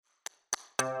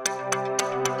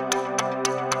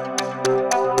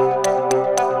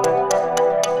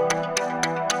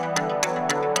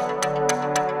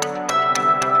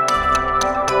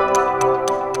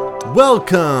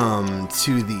Welcome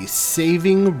to the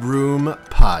Saving Room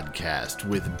Podcast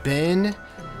with Ben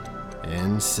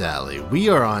and Sally. We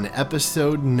are on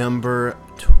episode number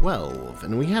 12,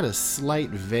 and we had a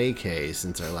slight vacay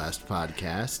since our last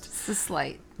podcast. It's a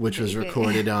slight which was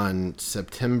recorded on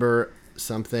September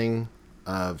something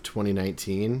of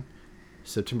 2019.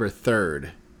 September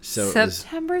 3rd. So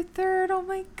September 3rd, oh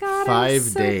my god, 5 I'm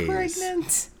so days.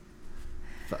 pregnant.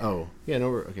 Oh, yeah, no,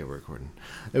 we're recording.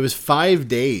 It was 5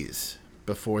 days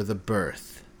before the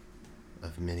birth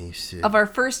of Minnie Sue. Of our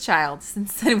first child.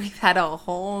 Since then, we've had a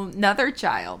whole nother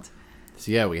child.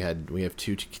 So yeah, we have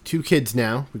two kids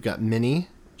now. We've got Minnie.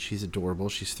 She's adorable.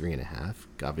 She's 3.5.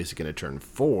 Obviously going to turn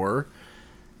 4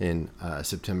 in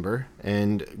September.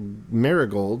 And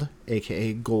Marigold,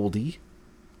 a.k.a. Goldie,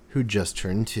 who just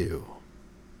turned 2.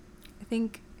 I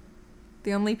think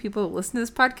the only people who listen to this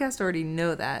podcast already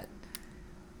know that.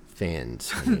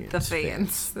 Fans. The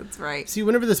fans. That's right. See,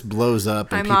 whenever this blows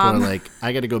up and Hi, people Mom. are like,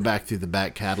 I got to go back through the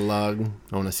back catalog.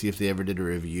 I want to see if they ever did a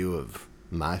review of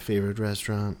my favorite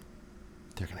restaurant.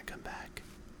 They're going to come back.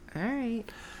 All right.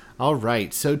 All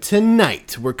right. So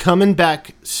tonight we're coming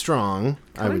back strong.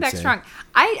 Coming back strong.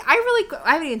 I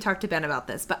haven't even talked to Ben about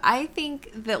this, but I think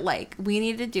that we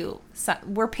need to do.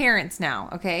 We're parents now,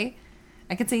 okay?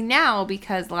 I can say now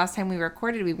because the last time we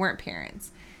recorded, we weren't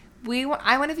parents.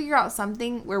 I want to figure out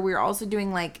something where we're also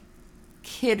doing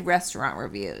kid restaurant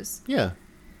reviews. Yeah.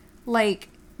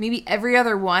 Maybe every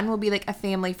other one will be a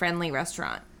family friendly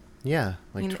restaurant. Yeah,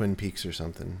 Twin Peaks or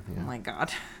something. Yeah. Oh my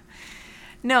god.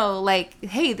 No,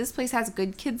 hey, this place has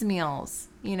good kids meals,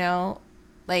 you know?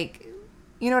 You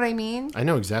know what I mean? I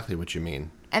know exactly what you mean.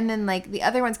 And then the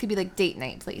other ones could be date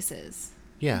night places.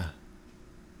 Yeah.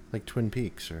 Like Twin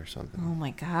Peaks or something. Oh my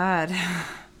god.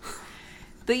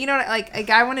 But you know what,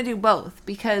 I want to do both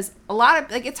because a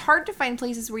lot of, it's hard to find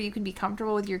places where you can be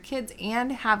comfortable with your kids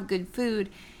and have good food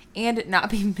and it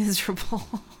not be miserable.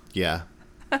 Yeah.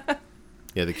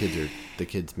 Yeah, the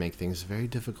kids make things very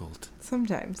difficult.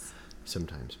 Sometimes.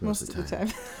 Most of the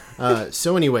time.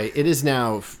 So anyway, it is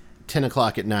now 10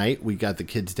 o'clock at night. We got the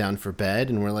kids down for bed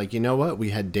and we're like, you know what?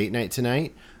 We had date night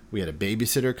tonight. We had a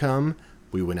babysitter come.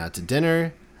 We went out to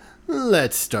dinner.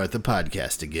 Let's start the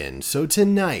podcast again. So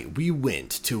tonight we went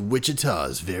to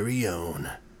Wichita's very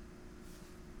own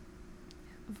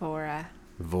Vora,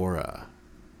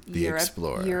 the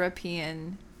Explorer.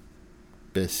 European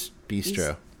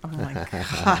Bistro. Oh my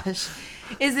gosh.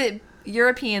 Is it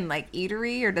European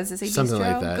eatery or does it say something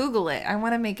bistro? like that? Google it. I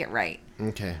want to make it right.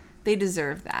 Okay. They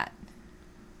deserve that.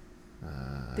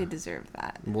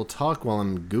 We'll talk while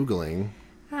I'm Googling.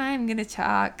 I'm going to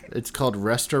talk. It's called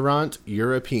Restaurant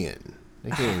European.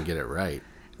 I can't even get it right.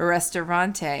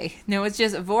 Restaurante. No, it's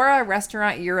just Vora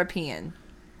Restaurant European.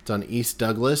 It's on East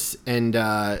Douglas. And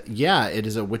it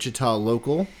is a Wichita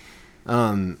local.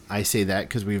 I say that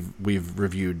because we've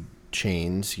reviewed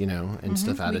chains, and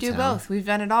stuff out of town. We do both. We've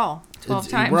done it all 12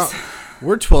 times.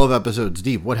 We're 12 episodes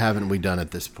deep. What haven't we done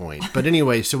at this point? But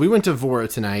anyway, so we went to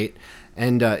Vora tonight,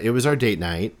 and it was our date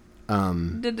night.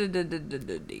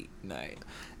 Date night.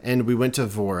 And we went to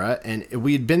Vora, and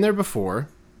we had been there before,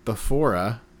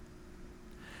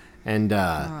 and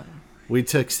we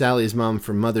took Sally's mom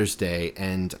for Mother's Day,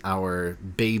 and our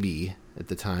baby at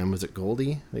the time, was it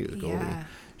Goldie? I think it was Goldie. Yeah.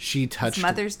 She touched... It's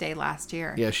Mother's Day last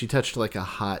year. Yeah, she touched a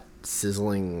hot,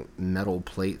 sizzling metal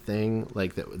plate thing,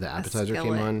 the appetizer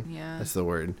came on. Yeah. That's the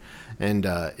word. And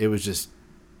it was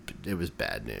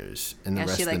bad news. And the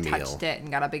rest she of the meal... touched it and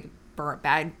got a big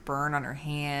bad burn on her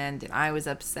hand, and I was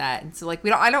upset. And so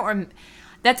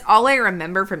that's all I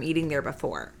remember from eating there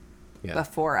before. Yeah.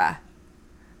 Before. I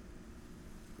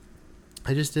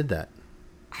just did that.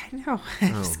 I know.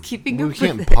 I'm just keeping up We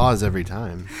can't with it. pause every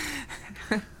time.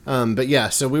 But yeah,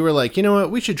 so we were like, you know what?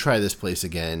 We should try this place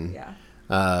again.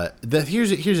 Yeah.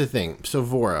 Here's the thing. So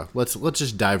Vora, let's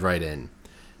just dive right in.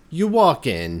 You walk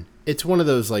in. It's one of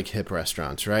those hip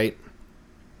restaurants, right?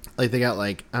 They got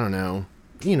I don't know.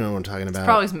 You know what I'm talking about. There's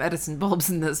probably some medicine bulbs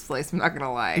in this place. I'm not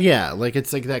gonna lie. Yeah,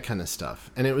 it's that kind of stuff.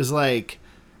 And it was I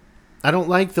don't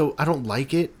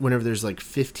like it whenever there's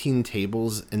 15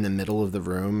 tables in the middle of the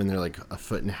room and they're a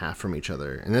foot and a half from each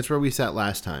other. And that's where we sat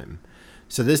last time.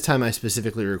 So this time I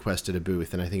specifically requested a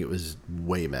booth, and I think it was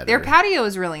way better. Their patio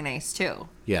was really nice too.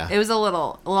 Yeah. It was a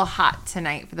little hot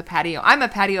tonight for the patio. I'm a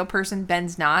patio person.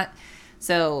 Ben's not.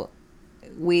 So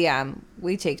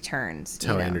we take turns. That's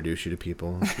how I introduce you to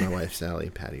people. My wife Sally,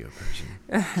 patio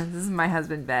person. This is my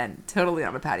husband Ben, totally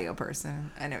not a patio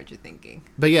person. I know what you're thinking.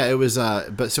 But yeah, it was.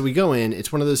 But so we go in.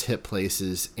 It's one of those hip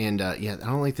places, and yeah, I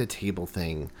don't like the table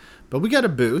thing. But we got a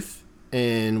booth,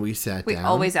 and we sat down. We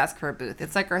always ask for a booth.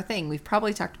 It's like our thing. We've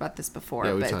probably talked about this before,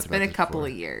 but it's been a couple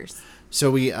of years.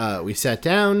 So we sat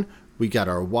down. We got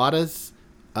our wadas.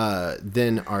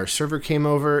 Then our server came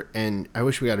over, and I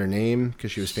wish we got her name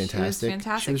because she was fantastic.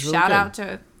 She was really Shout out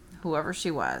to whoever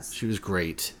she was. She was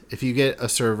great. If you get a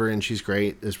server and she's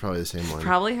great, it's probably the same one.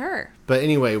 Probably her. But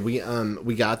anyway, we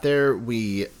got there.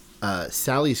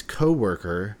 Sally's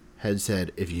coworker had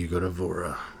said, if you go to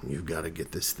Vora, you've got to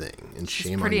get this thing. And she's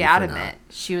shame on you. Pretty adamant.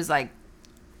 She was like,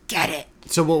 get it.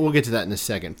 So we'll get to that in a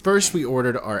second. First, we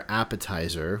ordered our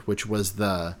appetizer, which was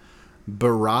the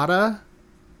burrata.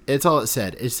 It's all it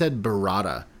said. It said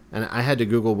burrata. And I had to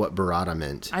Google what burrata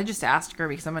meant. I just asked her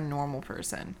because I'm a normal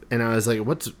person. And I was like,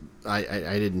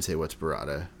 I didn't say what's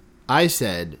burrata. I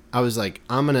was like,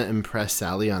 I'm going to impress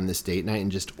Sally on this date night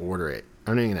and just order it.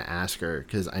 I'm not even going to ask her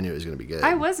because I knew it was going to be good.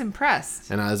 I was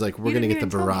impressed. And I was like, we're going to get the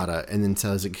burrata. And then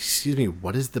Sally was like, excuse me,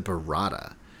 what is the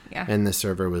burrata? Yeah. And the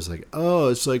server was like, oh,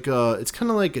 it's like it's kind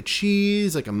of like a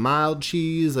cheese, like a mild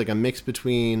cheese, like a mix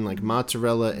between like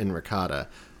mozzarella and ricotta.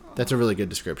 That's a really good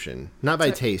description. Not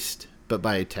by taste, but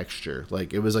by texture.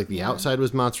 Like, it was like the outside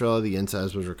was mozzarella, the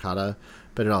inside was ricotta,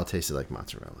 but it all tasted like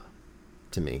mozzarella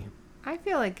to me. I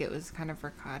feel like it was kind of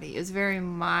ricotta. It was very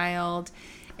mild.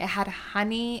 It had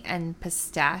honey and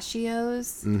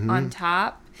pistachios on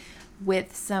top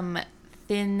with some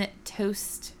thin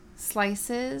toast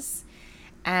slices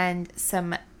and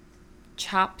some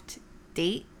chopped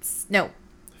dates. No.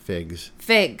 Figs.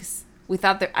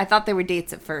 I thought they were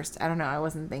dates at first. I don't know. I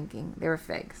wasn't thinking. They were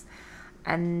figs.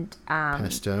 And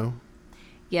pesto.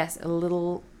 Yes, a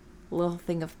little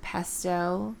thing of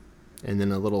pesto. And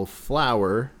then a little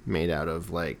flour made out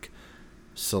of like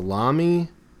salami,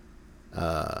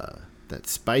 that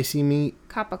spicy meat.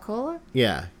 Capicola?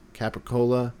 Yeah,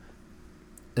 capicola,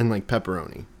 and like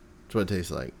pepperoni. That's what it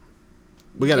tastes like.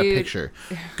 We got a picture.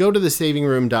 Go to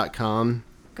thesavingroom.com.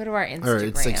 Go to our Instagram. Or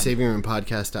it's like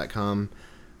savingroompodcast.com.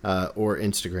 Or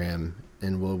Instagram,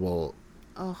 and we'll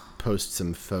post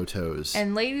some photos.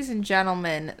 And ladies and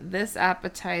gentlemen, this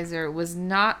appetizer was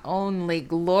not only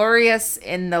glorious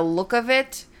in the look of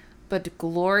it, but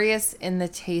glorious in the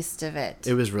taste of it.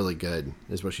 It was really good,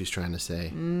 is what she's trying to say.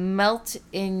 Melt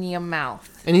in your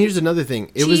mouth. And here's another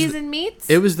thing. Cheese and meats?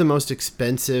 It was the most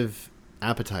expensive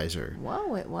appetizer.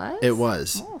 Whoa, it was? It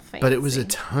was. Oh, fancy. But it was a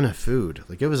ton of food.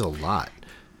 Like, it was a lot.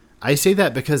 I say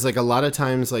that because, like, a lot of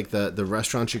times, like, the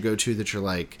restaurants you go to that you're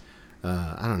like,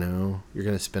 I don't know, you're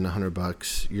going to spend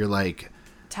 $100. You're like...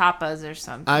 Tapas or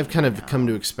something. I've kind of come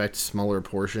to expect smaller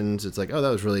portions. It's like, oh, that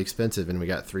was really expensive, and we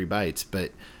got 3 bites.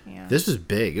 But this was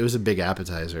big. It was a big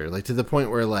appetizer. Like, to the point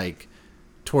where, like,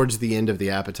 towards the end of the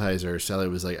appetizer, Sally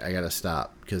was like, I got to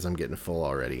stop because I'm getting full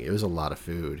already. It was a lot of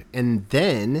food. And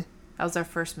then... That was our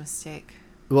first mistake.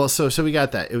 Well, so we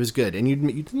got that. It was good. And you'd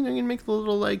make the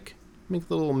little, like... Make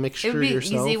the little mixture yourself. It would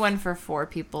be an easy one for 4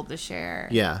 people to share.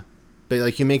 Yeah. But,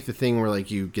 like, you make the thing where,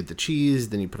 like, you get the cheese,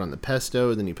 then you put on the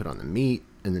pesto, then you put on the meat,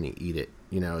 and then you eat it.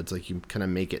 You know, it's like you kind of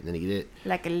make it and then eat it.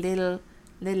 Like a little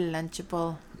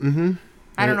Lunchable. Mm-hmm.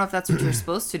 I don't know if that's what you're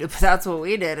supposed to do, but that's what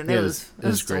we did. And it was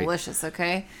delicious,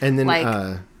 okay? And then...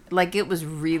 Like, it was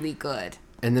really good.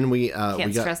 And then we...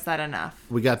 Can't stress that enough.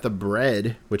 We got the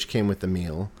bread, which came with the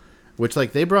meal. Which,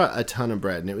 like, they brought a ton of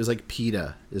bread, and it was like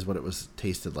pita is what it was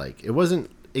tasted like. It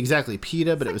wasn't exactly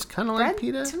pita, but it was kind of like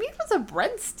pita. To me, it was a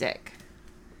breadstick.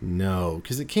 No,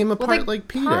 because it came apart like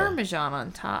pita. Parmesan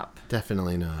on top.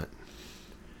 Definitely not.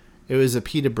 It was a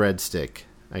pita breadstick,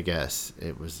 I guess.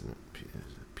 It wasn't pita.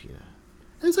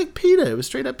 It was like pita. It was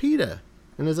straight up pita.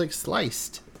 And it was, like,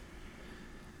 sliced.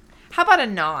 How about a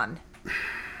naan?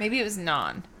 Maybe it was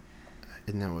naan.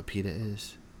 Isn't that what pita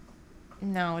is?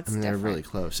 No, it's different. They're really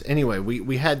close. Anyway,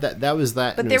 we had that. That was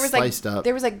that. But and there it was sliced up.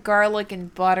 There was like garlic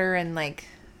and butter and like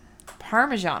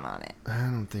Parmesan on it. I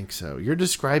don't think so. You're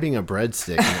describing a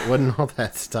breadstick. And it wasn't all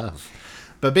that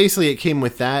stuff. But basically, it came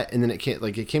with that, and then it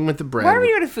came with the bread. Why are we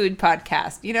doing a food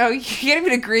podcast? You know, you can't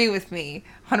even agree with me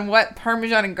on what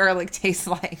Parmesan and garlic tastes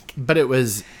like. But it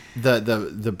was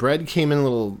the bread came in a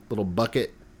little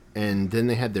bucket, and then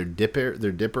they had their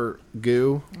dipper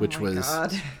goo, which was.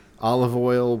 God. Olive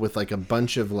oil with like a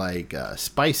bunch of like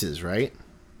spices, right?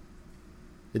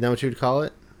 Isn't that what you would call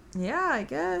it? Yeah, I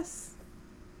guess.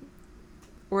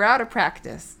 We're out of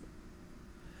practice.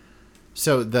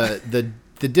 So the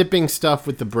The dipping stuff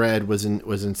with the bread was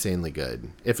insanely good.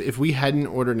 If we hadn't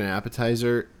ordered an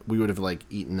appetizer, we would have like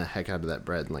eaten the heck out of that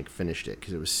bread and like finished it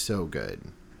because it was so good.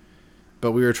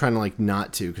 But we were trying to like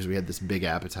not to because we had this big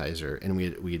appetizer and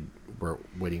we were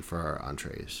waiting for our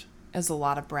entrees. It was a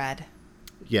lot of bread.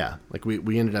 Yeah, like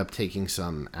we ended up taking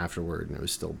some afterward and it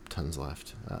was still tons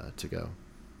left to go.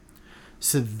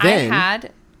 So then I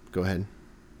had... Go ahead.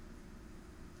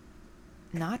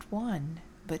 Not one,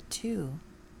 but 2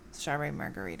 strawberry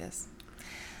margaritas.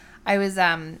 I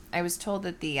was told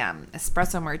that the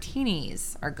espresso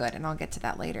martinis are good, and I'll get to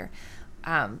that later.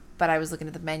 But I was looking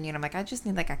at the menu, and I'm like, I just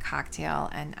need like a cocktail,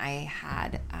 and I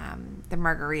had the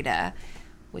margarita,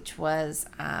 which was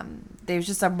there's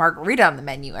just a margarita on the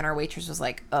menu, and our waitress was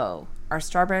like, "Oh, our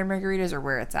strawberry margaritas are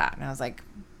where it's at," and I was like,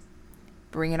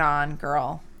 "Bring it on,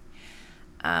 girl."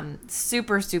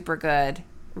 Super, super good.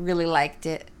 Really liked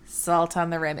it. Salt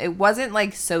on the rim. It wasn't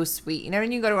like so sweet. You know,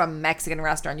 when you go to a Mexican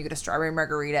restaurant, you get a strawberry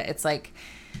margarita, it's like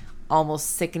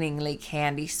almost sickeningly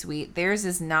candy sweet. Theirs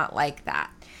is not like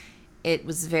that. It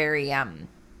was very, I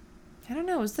don't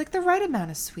know, it was like the right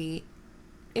amount of sweet.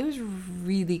 It was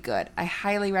really good. I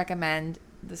highly recommend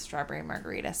the strawberry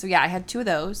margarita. So yeah, I had 2 of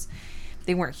those.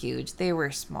 They weren't huge. They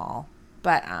were small,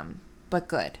 but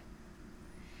good.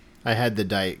 I had the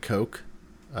Diet Coke,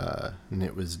 and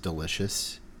it was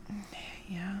delicious.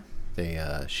 Yeah.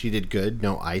 She did good.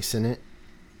 No ice in it.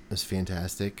 It was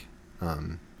fantastic.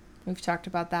 We've talked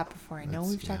about that before. I know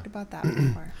we've talked about that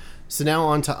before. So now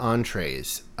on to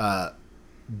entrees.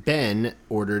 Ben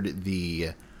ordered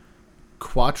the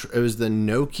Quattro. It was the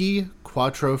gnocchi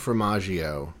Quattro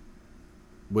Formaggio,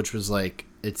 which was like,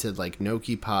 it said like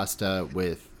gnocchi pasta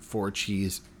with 4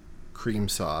 cheese cream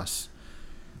sauce.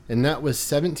 And that was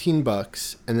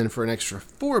 $17. And then for an extra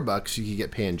 $4, you could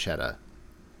get pancetta.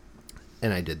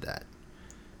 And I did that.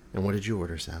 And what did you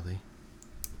order, Sally?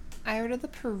 I ordered the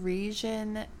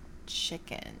Parisian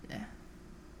chicken.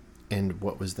 And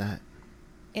what was that?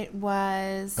 It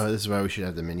was... Oh, this is why we should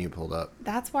have the menu pulled up.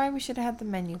 That's why we should have the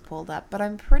menu pulled up. But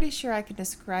I'm pretty sure I can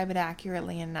describe it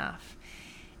accurately enough.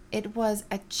 It was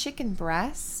a chicken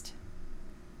breast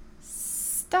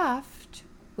stuffed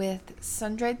with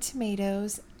sun-dried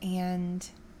tomatoes and...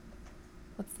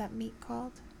 What's that meat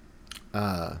called?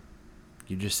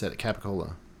 You just said it,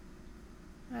 capicola.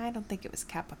 I don't think it was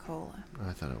capicola. Oh,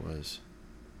 I thought it was.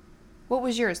 What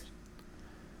was yours?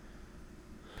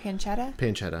 Pancetta?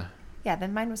 Pancetta. Yeah,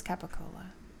 then mine was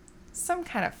capicola. Some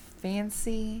kind of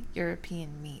fancy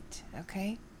European meat,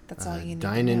 okay? That's all you need to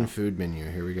know. Dine-in food menu.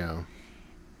 Here we go.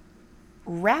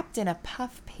 Wrapped in a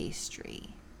puff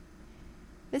pastry.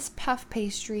 This puff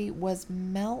pastry was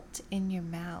melt in your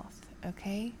mouth,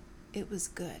 okay? It was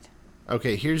good.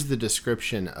 Okay, here's the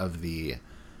description of the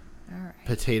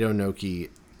potato gnocchi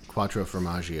Quattro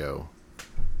Formaggio.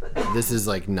 This is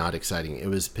like not exciting. It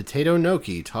was potato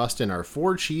gnocchi tossed in our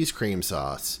 4 cheese cream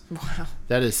sauce. Wow.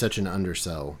 That is such an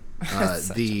undersell.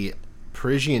 The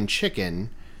Parisian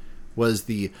chicken was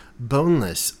the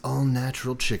boneless,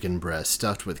 all-natural chicken breast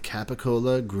stuffed with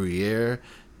capicola, Gruyere,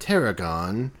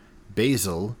 tarragon,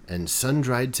 basil, and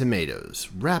sun-dried tomatoes,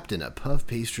 wrapped in a puff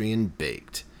pastry and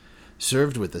baked.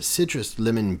 Served with a citrus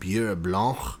lemon beurre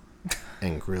blanc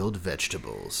and grilled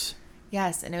vegetables.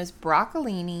 Yes, and it was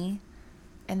broccolini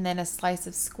and then a slice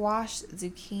of squash,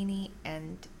 zucchini,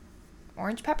 and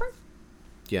orange pepper?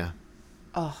 Yeah.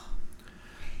 Oh.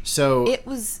 So... It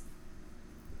was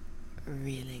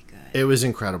really good. It was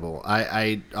incredible.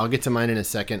 I'll get to mine in a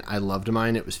second. I loved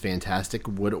mine. It was fantastic.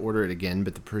 Would order it again,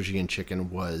 but the Parisian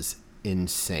chicken was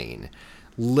insane.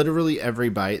 Literally every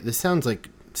bite. This sounds like...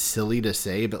 silly to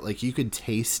say, but like you could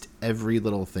taste every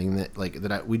little thing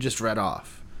that we just read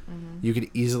off. Mm-hmm. You could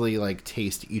easily like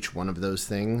taste each one of those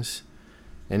things,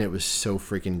 and it was so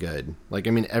freaking good. Like,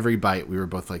 I mean, every bite we were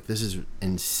both like, this is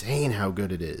insane how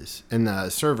good it is. And the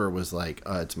server was like,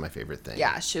 oh, it's my favorite thing.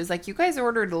 Yeah, she was like, you guys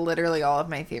ordered literally all of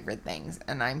my favorite things,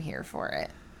 and I'm here for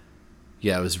it.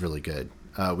 Yeah, it was really good.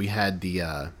 We had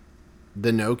the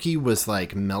gnocchi was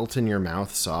like melt in your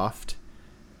mouth soft.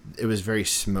 It was very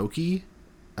smoky.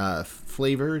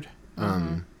 Flavored,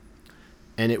 and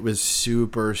it was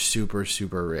super, super,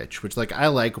 super rich, which like I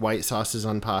like white sauces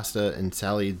on pasta, and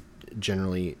Sally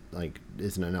generally like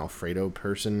isn't an Alfredo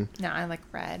person. No, I like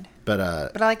red, but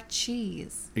I like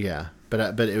cheese. Yeah,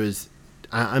 but it was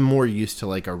I'm more used to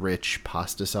like a rich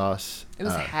pasta sauce. It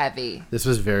was heavy. This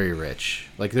was very rich.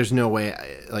 Like there's no way,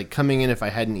 like coming in, if I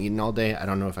hadn't eaten all day, I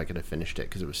don't know if I could have finished it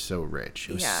because it was so rich.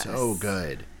 It was so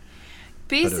good.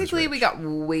 Basically, we got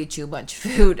way too much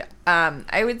food.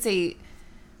 I would say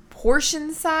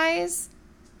portion size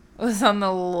was on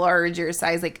the larger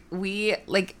size. We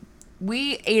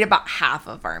ate about half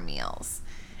of our meals.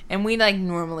 And we like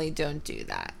normally don't do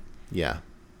that. Yeah.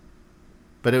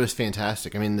 But it was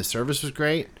fantastic. I mean, the service was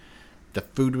great. The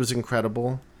food was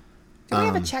incredible. Do we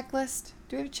have a checklist?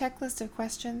 Do we have a checklist of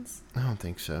questions? I don't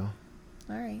think so.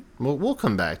 All right. Well, we'll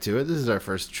come back to it. This is our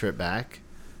first trip back.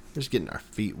 We're just getting our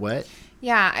feet wet.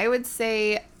 Yeah, I would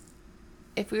say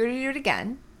if we were to do it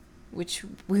again, which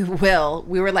we will,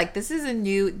 we were like, this is a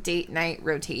new date night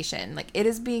rotation. Like, it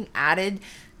is being added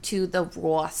to the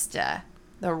roster.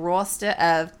 The roster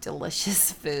of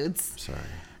delicious foods. Sorry.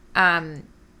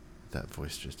 That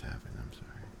voice just happened. I'm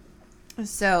sorry.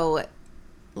 So,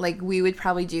 like, we would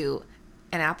probably do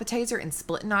an appetizer and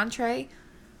split an entree,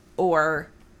 or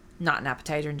not an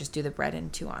appetizer and just do the bread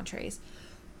and 2 entrees.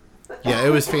 Yeah, it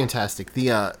was fantastic.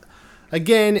 The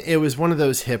again, it was one of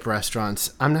those hip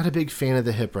restaurants. I'm not a big fan of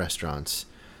the hip restaurants.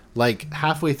 Like,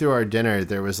 halfway through our dinner,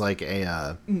 there was like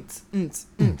a and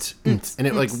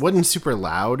it like wasn't super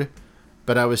loud,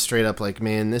 but I was straight up like,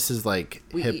 man, this is like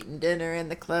we eating dinner in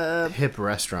the club. Hip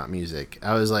restaurant music.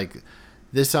 I was like,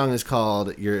 this song is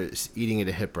called "You're Eating at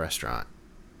a Hip Restaurant,"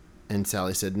 and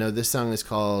Sally said, no, this song is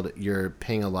called "You're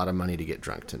Paying a Lot of Money to Get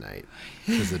Drunk Tonight,"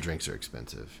 because the drinks are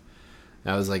expensive.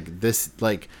 I was like, this,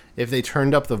 like, if they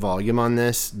turned up the volume on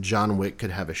this, John Wick could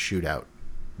have a shootout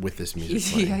with this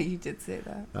music playing. Yeah, you did say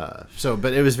that.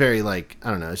 But it was very, like,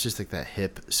 I don't know, it's just like that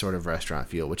hip sort of restaurant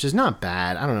feel, which is not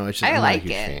bad. I don't know, it's just, I I'm like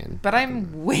not a huge it, fan. but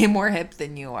I'm way more hip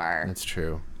than you are. That's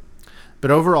true.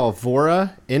 But overall,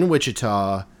 Vora in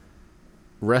Wichita,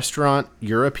 restaurant,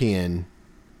 European,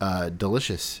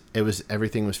 delicious.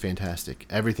 Everything was fantastic.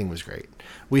 Everything was great.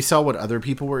 We saw what other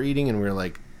people were eating, and we were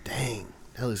like, dang.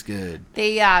 That was good.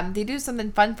 They do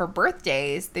something fun for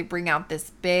birthdays. They bring out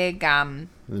this big them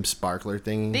sparkler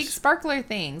things. Big sparkler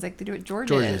things like they do at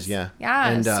George's. Yeah. Yeah,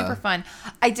 and, it's super fun.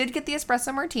 I did get the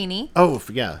espresso martini. Oh,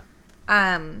 yeah.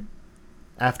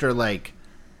 After like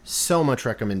so much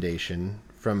recommendation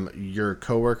from your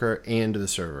coworker and the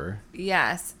server.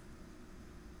 Yes.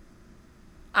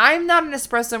 I'm not an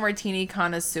espresso martini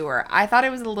connoisseur. I thought it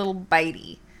was a little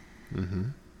bitey. Mm-hmm.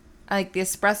 Like the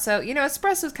espresso,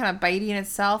 espresso is kind of bitey in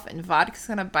itself, and vodka's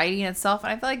kind of bitey in itself.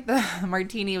 And I feel like the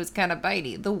martini was kind of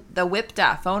bitey. The whipped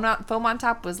foam on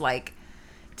top was like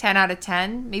 10 out of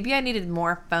 10. Maybe I needed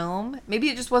more foam. Maybe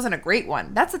it just wasn't a great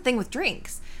one. That's the thing with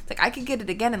drinks. It's like I could get it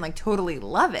again and like totally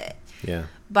love it. Yeah.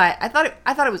 But I thought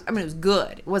it was. I mean, it was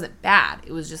good. It wasn't bad.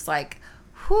 It was just like,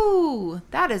 whoo,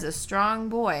 that is a strong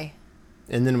boy.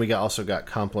 And then we also got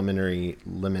complimentary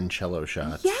limoncello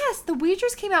shots. Yes, the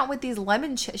waitress came out with these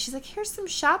she's like, here's some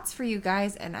shots for you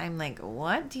guys. And I'm like,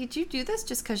 what? Did you do this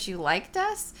just because you liked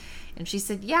us? And she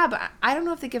said, yeah, but I don't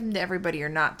know if they give them to everybody or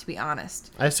not, to be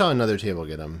honest. I saw another table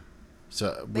get them.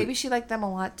 So maybe she liked them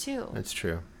a lot, too. That's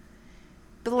true.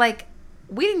 But, like,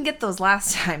 we didn't get those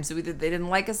last time, so they didn't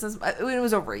like us as much. It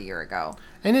was over a year ago.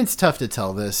 And it's tough to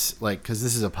tell this, like, because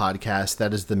this is a podcast.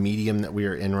 That is the medium that we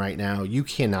are in right now. You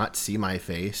cannot see my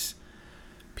face.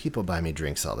 People buy me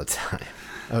drinks all the time.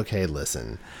 Okay,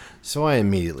 listen. So I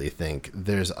immediately think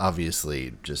there's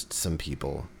obviously just some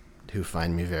people who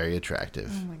find me very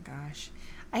attractive. Oh my gosh.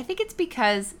 I think it's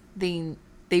because they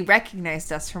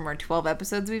recognized us from our 12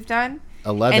 episodes we've done.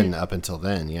 11 up until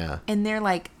then, yeah. And they're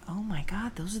like, oh my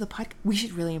God, those are the podcasts. We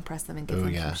should really impress them and give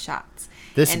them some shots.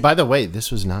 By the way,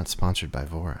 this was not sponsored by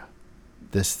Vora.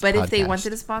 But podcast. If they wanted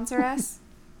to sponsor us,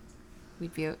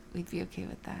 we'd be okay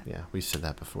with that. Yeah, we said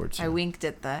that before too. I winked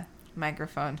at the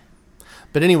microphone.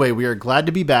 But anyway, we are glad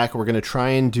to be back. We're going to try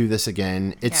and do this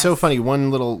again. It's so funny.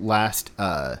 One little last,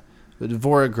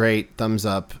 Vora, great, thumbs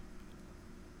up.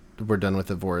 We're done with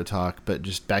the Vora talk, but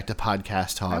just back to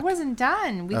podcast talk. I wasn't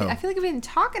done. I feel like we didn't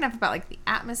talk enough about like the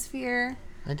atmosphere.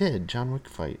 I did. John Wick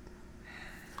fight.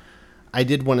 I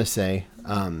did want to say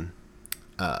one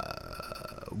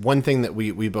thing that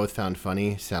we both found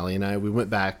funny, Sally and I. We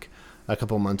went back a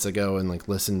couple months ago and like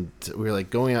listened. We were like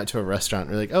going out to a restaurant.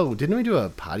 And we were like, oh, didn't we do a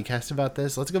podcast about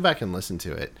this? Let's go back and listen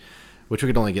to it, which we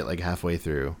could only get like halfway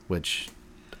through, which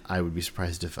I would be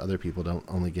surprised if other people don't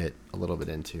only get a little bit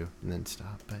into and then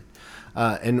stop. But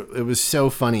and it was so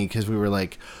funny because we were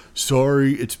like,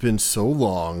 sorry, it's been so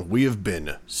long. We have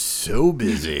been so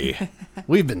busy.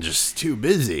 We've been just too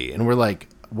busy. And we're like,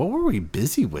 what were we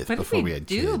busy with before we had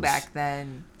kids? What did we do back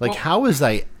then? Like, how was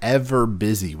I ever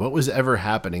busy? What was ever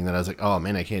happening that I was like, oh,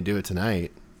 man, I can't do it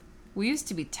tonight? We used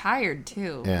to be tired,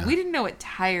 too. Yeah. We didn't know what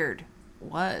tired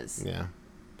was. Yeah.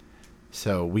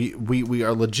 So we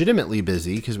are legitimately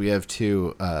busy because we have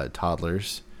 2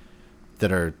 toddlers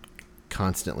that are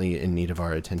constantly in need of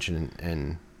our attention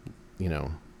and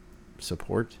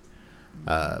support.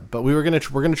 But we're gonna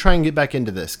try and get back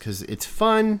into this because it's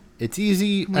fun, it's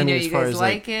easy. We know you guys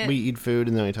like it. We eat food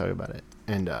and then we talk about it,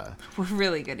 And we're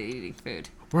really good at eating food.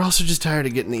 We're also just tired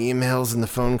of getting the emails and the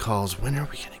phone calls. When are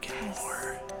we going to get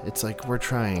more? It's like we're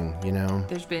trying, you know.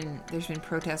 There's been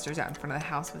protesters out in front of the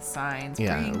house with signs.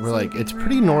 Yeah, we're like, it's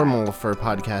pretty normal for a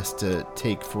podcast to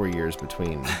take 4 years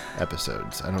between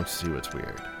episodes. I don't see what's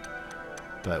weird.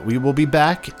 But we will be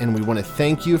back, and we want to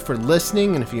thank you for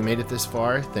listening. And if you made it this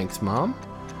far, thanks, Mom.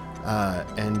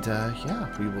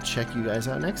 Yeah, we will check you guys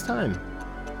out next time.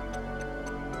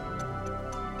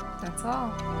 That's all.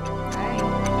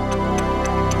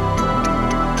 Bye.